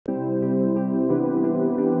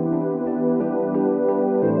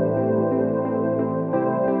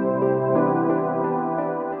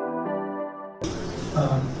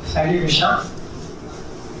Thank you, Krishna.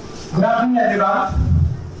 Good afternoon, everyone.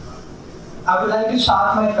 I would like to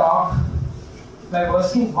start my talk by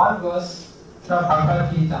versing one verse from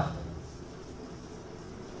Bhagavad Gita.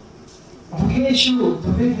 Bhugeshu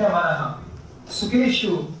dhuvigna manaha,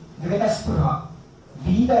 sukeshu dvidaspurha,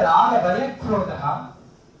 vida raga dayakrodaha,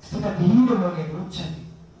 sthita dhiru mune ruchanti.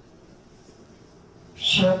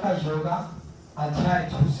 Shoka Yoga, Adhyay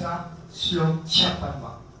Dusra, Shlok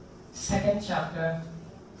Chaparva. Second chapter,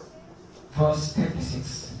 verse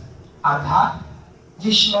 56. अर्थात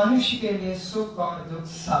जिस मनुष्य के लिए सुख और दुख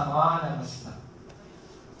समान अवस्था,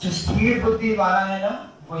 जो स्थिर बुद्धि वाला है ना,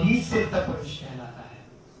 वही सिद्ध पुरुष कहलाता है.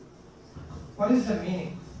 What is the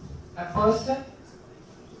meaning? A person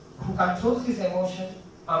who controls his emotion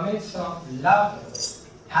amidst of love,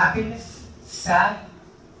 happiness, sad,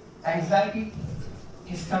 anxiety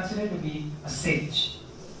is considered to be a sage.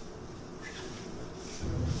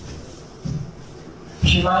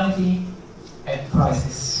 Humanity at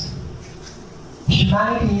crisis.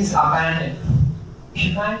 Humanity is abandoned.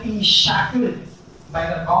 Humanity is shackled by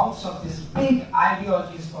the bonds of this big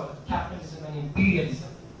ideologies called capitalism and imperialism.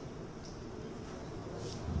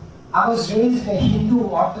 I was raised in a Hindu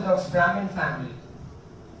Orthodox Brahmin family.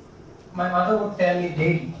 My mother would tell me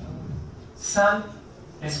daily, son,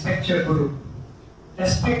 respect your guru,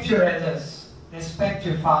 respect your elders, respect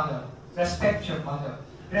your father, respect your mother,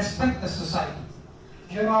 respect the society.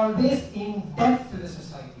 You're always in debt to the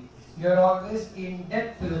society. You're always in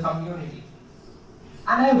debt to the community.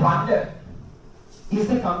 And I wonder, is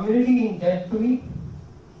the community in debt to me?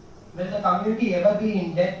 Will the community ever be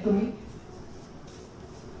in debt to me?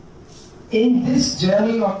 In this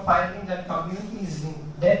journey of finding that community is in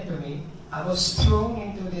debt to me, I was thrown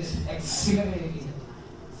into this exhilarating,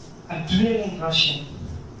 adrenaline rushing,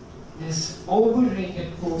 this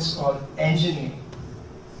overrated course called engineering.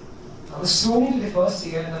 I was thrown into the first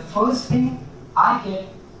year, and the first thing I get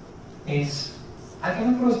is, I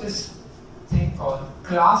came across this thing called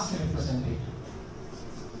class representative.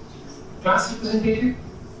 Class representative,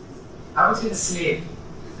 I would say the slave,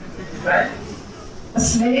 right? A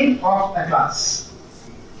slave of a class.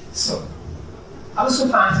 So, I was so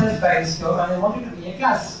fascinated by this term and I wanted to be a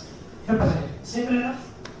class representative. Simple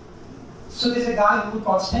enough. So there's a guy who would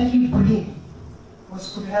constantly bully me, who would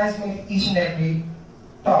scrutinize me at each and every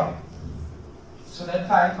topic. So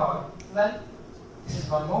that I thought, well, this is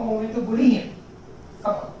one more moment to bully him.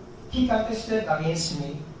 Come on. He contested against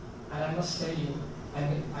me, and I must tell you,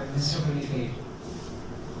 I miserably failed.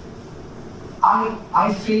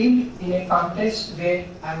 I failed in a contest where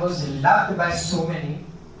I was loved by so many,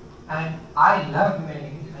 and I loved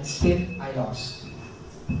many, and still I lost.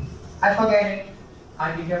 I forget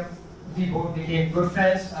it. We both became good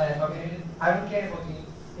friends, and I forget it. I don't care about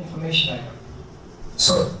the information I got.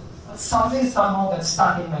 So, somehow that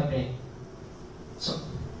stuck in my brain. So,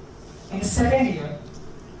 in the second year,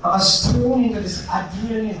 I was thrown into this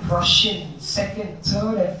adrenaline rush in second,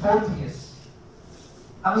 third, and fourth years.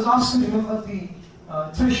 I was asked to remember the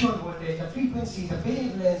threshold voltage, the frequency, the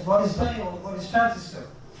wavelength, what is diode, what is transistor.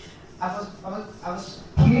 I was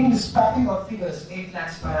hearing this popping of figures, 8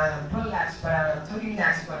 lakhs per annum, 12 lakhs per annum, 13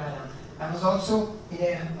 lakhs per annum. I was also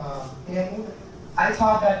in a mood. I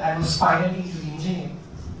thought that I was finally into the engineering.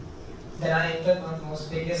 Then I entered one of the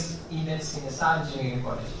most biggest events in SR Engineering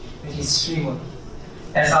College, which is SREEMO.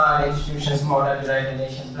 SR institutions, model United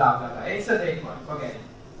Nations, blah blah blah. It's a big one, forget it.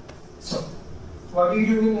 So, what do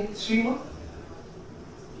you do in SREEMO?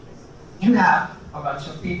 You have a bunch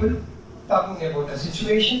of people talking about a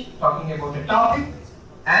situation, talking about a topic,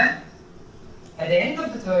 and at the end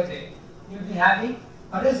of the third day, you'll be having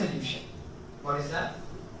a resolution. What is that?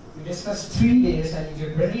 You discuss 3 days and you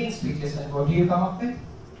give brilliant speeches, and what do you come up with?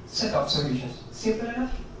 Set of solutions. Simple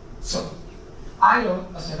enough? So, I wrote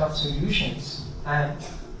a set of solutions and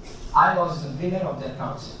I was the winner of that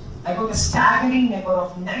council. I got a staggering number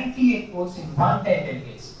of 98 votes in 110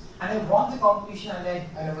 delegates. And I won the competition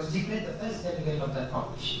and I was declared the best delegate of that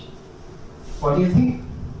competition. What do you think?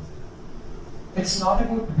 It's not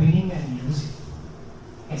about winning and losing.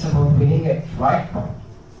 It's about winning at right point.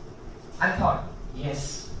 I thought,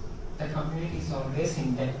 yes, the community is always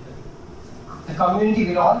in debt. The community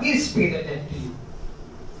will always pay the debt to you.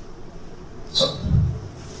 So,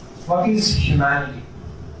 what is humanity?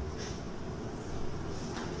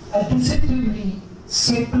 A deceptively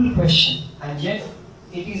simple question, and yet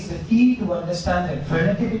it is the key to understand the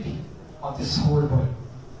relativity of this whole world.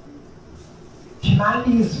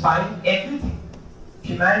 Humanity is buying everything.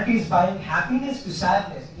 Humanity is buying happiness to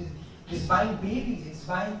sadness. It is buying babies. It's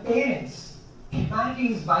buying parents.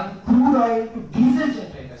 Humanity is buying crude oil to diesel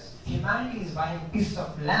generators. Humanity is buying piece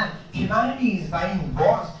of land. Humanity is buying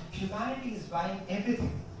wars. humanity is buying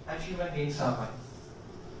everything and human beings are buying.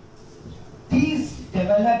 These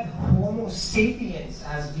developed Homo sapiens,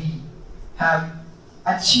 as we have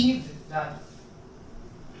achieved that,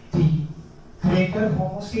 the greater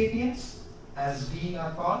Homo sapiens, as we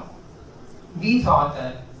are called, we thought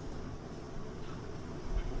that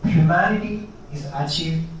humanity is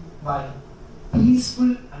achieved by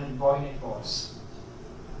peaceful and violent wars.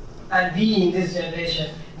 And we in this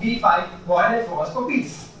generation, we fight violent wars for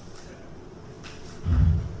peace.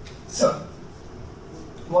 So,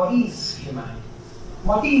 what is humanity?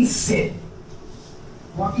 What is sin?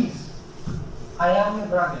 What is? I am a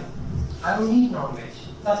Brahmin. I don't eat non-veg.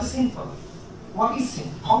 That's a sin for me. What is sin?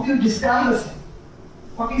 How do you describe a sin?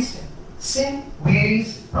 What is sin? Sin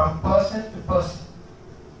varies from person to person.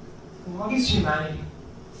 And what is humanity?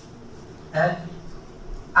 And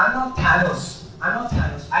I'm not Thanos.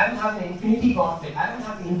 I don't have an infinity gauntlet. I don't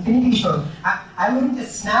have the infinity stone. I wouldn't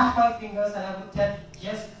just snap my fingers and I would tell,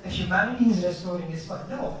 yes, the humanity is restored in this world.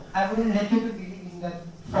 No, I wouldn't let you to believe in that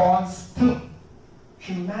false thing.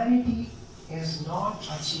 Humanity is not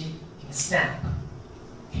achieved in a snap.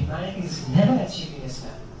 Humanity is never achieved in a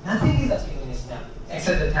snap. Nothing is achieved in a snap,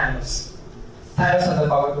 except the Thanos. Thanos has the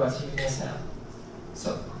power to achieve in a snap.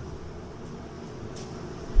 So,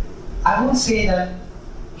 I won't say that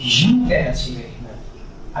you can achieve a humanity.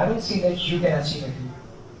 I won't say that you can achieve a humanity.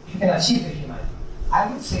 You can achieve a humanity.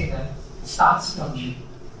 I would say that it starts from you.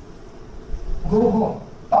 Go home,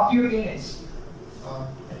 talk to your parents,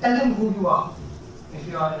 tell them who you are. If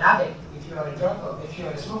you are an addict, if you are a drunkard, if you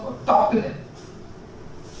are a smoker, talk to them.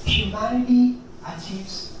 Humanity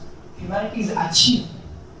is achieved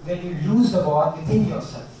when you lose the war within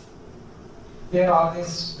yourself. They are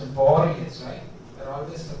always the warriors, right? They are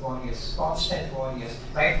always the warriors, constant warriors,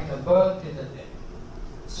 right from the birth till the death.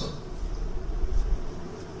 So,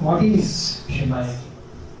 what is humanity?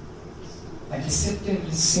 A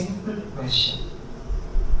deceptively simple question,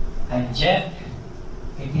 and yet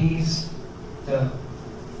it is the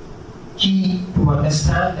key to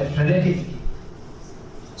understand the relativity.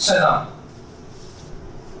 So now,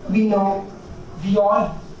 we know we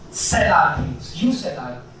all sell our dreams. You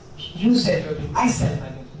sell your dream, I sell my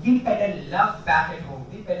dreams. We peddle love back at home.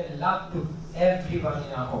 We peddle love to everyone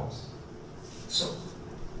in our homes. So,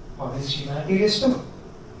 what is humanity restored?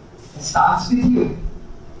 It starts with you.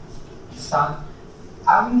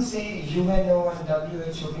 I wouldn't say UNO and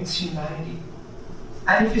WHO means humanity.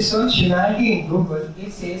 And if you search humanity in Google,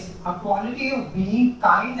 it says a quality of being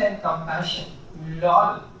kind and compassion.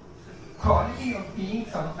 Lol. Quality of being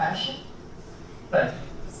compassion? Right.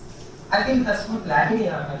 I think that's what lacking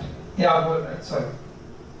in our country. In our world, right? Sorry.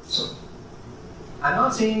 So, I'm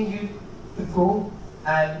not saying you to go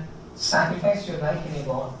and sacrifice your life in a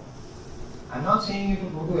war. I'm not saying you to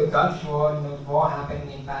go to a Gulf war, war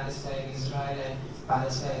happening in Palestine, Israel, and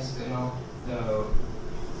Palestine is, the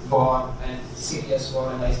war and Syria's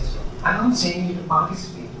war and ISIS war. I'm not saying you to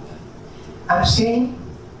participate in that. I'm saying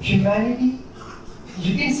humanity,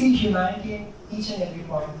 you can see humanity in each and every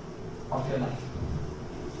point of your life.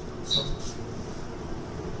 So,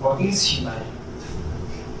 what is humanity?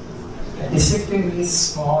 A deceptively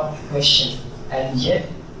small question, and yet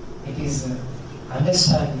it is an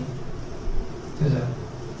understanding to the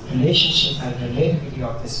relationship and relativity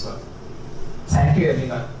of this world. Thank you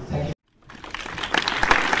everyone. Thank you.